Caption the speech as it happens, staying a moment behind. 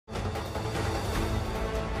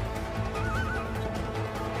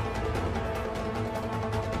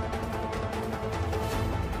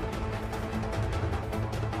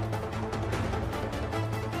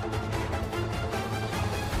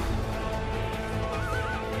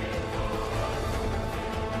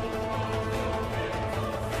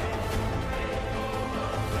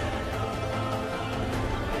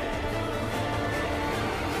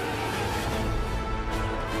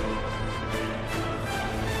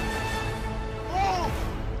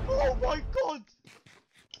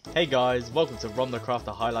Hey guys, welcome to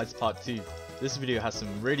RomTheCrafter Highlights Part 2. This video has some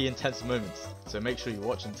really intense moments, so make sure you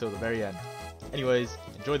watch until the very end. Anyways,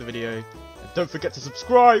 enjoy the video, and don't forget to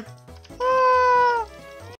subscribe! Ah!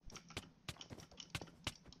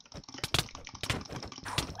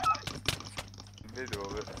 Middle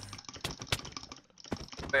of it.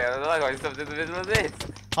 Wait, I like I stopped in the middle of this.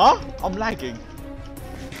 Huh? I'm lagging.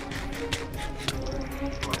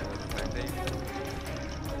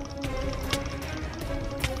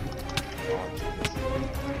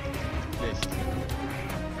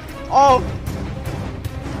 Oh!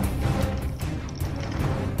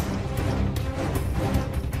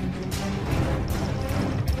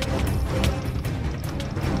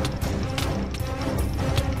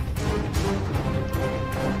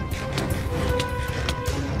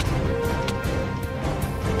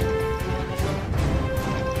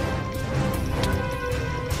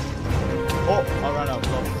 Oh, I ran out of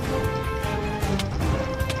blood.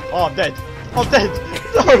 Oh, I'm dead. I'm dead.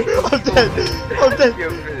 No, I'm dead. I'm dead.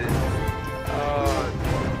 You're finished.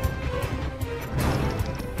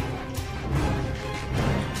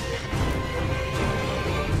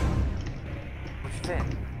 What's that?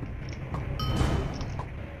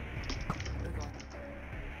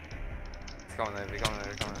 It's going over, it's going over,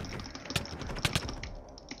 it's going over.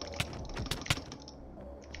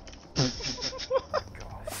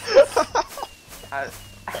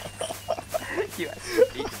 You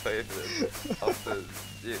actually both of them after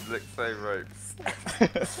it looks so ropes.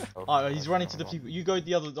 Alright, he's running to the people. You go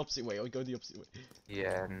the opposite way. I'll go the opposite way.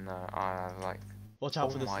 Yeah, no, I like. Watch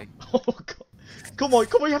out for this. My... Oh god. Come on,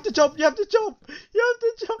 you have to jump, you have to jump. You have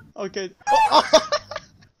to jump. Okay.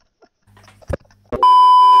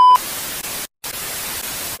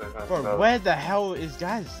 Bro, where the hell is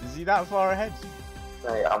Gaz? Is he that far ahead?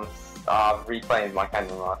 Hey, I'm replaying my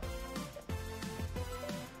cannon run.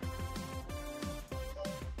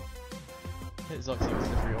 Hit Zoxy with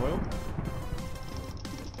slippery oil.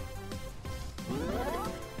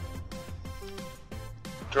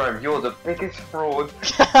 Jerome, you're the biggest fraud.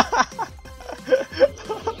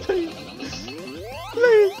 Please.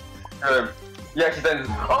 Please. Jerome, you actually done this.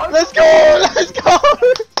 Oh, Let's go! Let's go!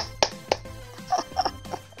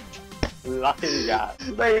 lucky guy.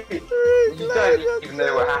 Mate, you don't even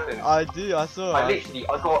know what happened. I do, I saw it.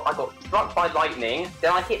 I got struck by lightning,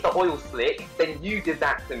 then I hit the oil slick, then you did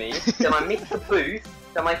that to me, then I missed the boost,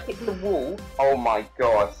 then I hit the wall. Oh my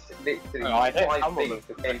gosh, literally 5 things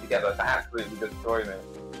that came together to absolutely destroy me.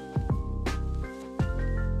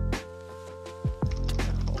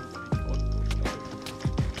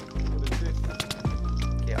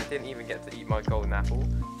 Yeah, I didn't even get to eat my golden apple.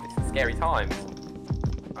 It's scary times.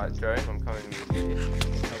 Alright, Jerome, I'm coming with you.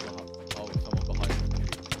 Oh, someone behind me.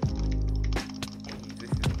 This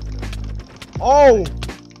is... Oh!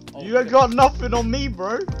 You ain't got nothing on me,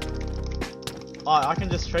 bro. Alright, I can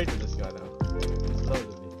just trade with this guy now. He's lower than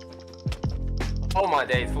me. Oh my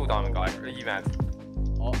days, full diamond guy. Are you mad?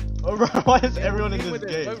 Oh, bro, why is everyone in this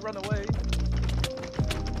game? Don't run away.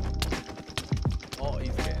 Oh,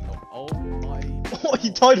 he's getting off. Oh my. Oh, he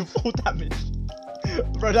died of full damage.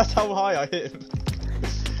 Bro, that's how high I hit him.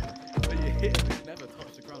 But you hit him, he never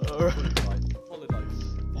touched the ground. Apologise.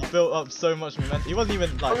 He built up so much momentum. He wasn't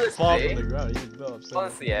even like Honestly, far from the ground. He just built up so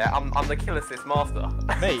Honestly, yeah, I'm the kill assist master.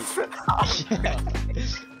 Mate.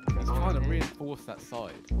 He's trying to reinforce that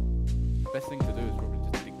side. Best thing to do is probably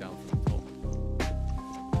just dig down from the top.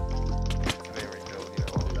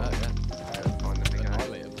 Do that, yeah. Then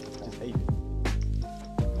highlight him. Just hate it.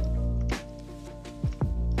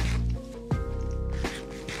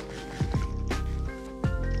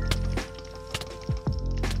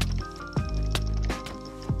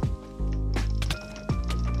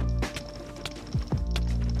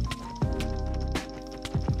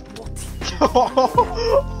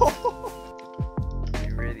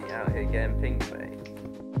 You really out here getting pink, mate.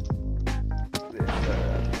 This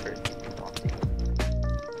pretty party.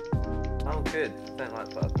 Oh, good. Don't like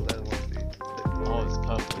purple. They're the ones who look Oh, it's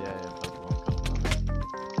purple. Yeah, purple one.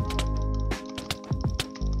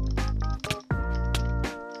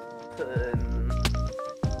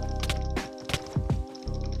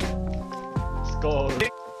 Let's go.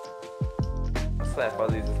 I swear if I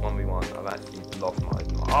lose this 1v1, I've actually lost my...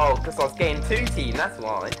 Oh, because I was getting 2 team, that's why.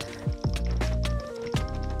 I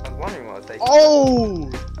was wondering what I was taking. Oh!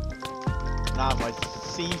 Nah, my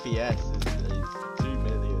CPS is 2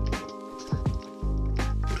 million.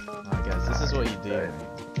 Alright guys, this is what you do,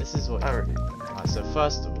 mate. This is what you do. Alright, so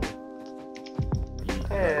first of all,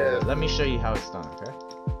 let me show you how it's done, okay?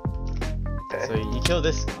 So you kill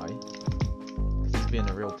this guy, because he's being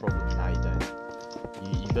a real problem. Now you don't.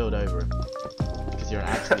 You build over him, because you're an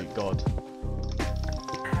absolute god.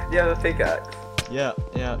 you have a pickaxe? Yeah.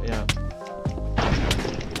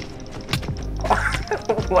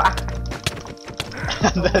 Wow.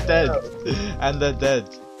 And they're dead. And they're dead.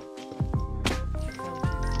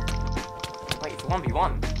 Wait, it's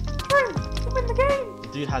 1v1. To win the game. The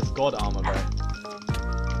dude has god armor, bro.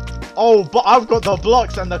 Oh, but I've got the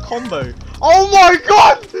blocks and the combo. Oh my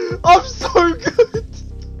god! I'm so good!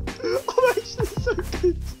 I'm actually so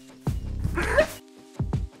good.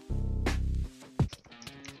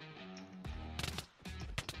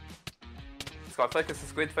 Scott, focus the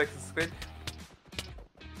squid, focus the squid.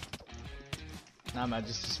 Nah, man,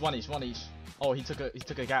 just one each. Oh, he took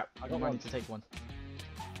a gap. I might need to take one.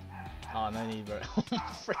 Oh, no need, bro.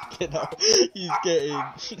 Freaking hell. He's getting.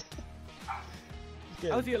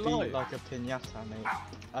 How's he alive? Beat like a piñata, mate.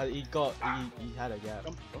 He had a gap.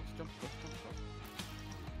 Jump.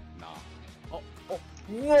 Nah. Oh.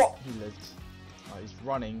 What? He lived. Oh, he's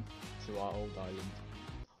running to our old island.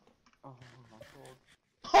 Oh my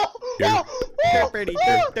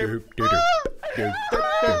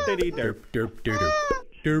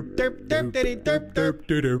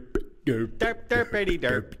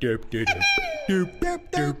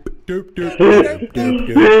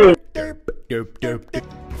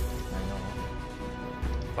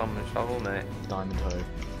Thumb and shovel, mate. Diamond hoe.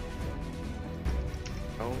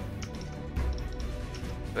 Oh.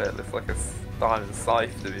 But it looks like a diamond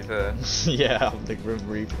scythe, to be fair. Yeah, I'm the Grim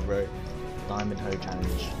Reaper, bro. Diamond hoe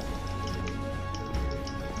challenge.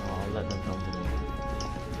 Oh, I'll let them come to me.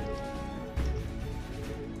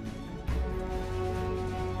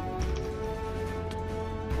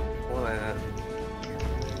 What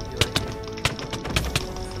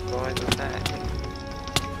surprise attack.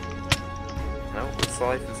 No, the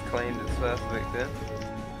scythe has claimed its first victim.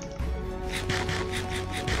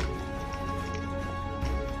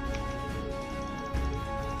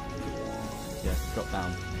 Yeah, drop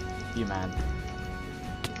down. You man.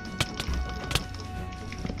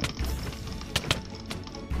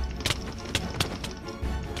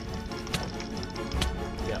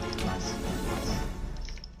 Yeah, nice.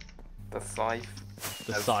 The scythe.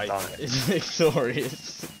 The has site done it. is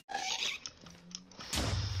victorious.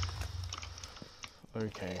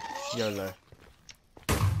 Okay, YOLO.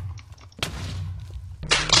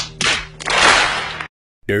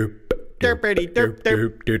 Derp. Derpity derp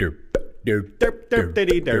derp derp derp derp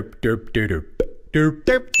derpity derp derp derp derp derp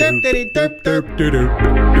derpity derp derp derp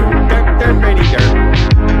derp derpity derp.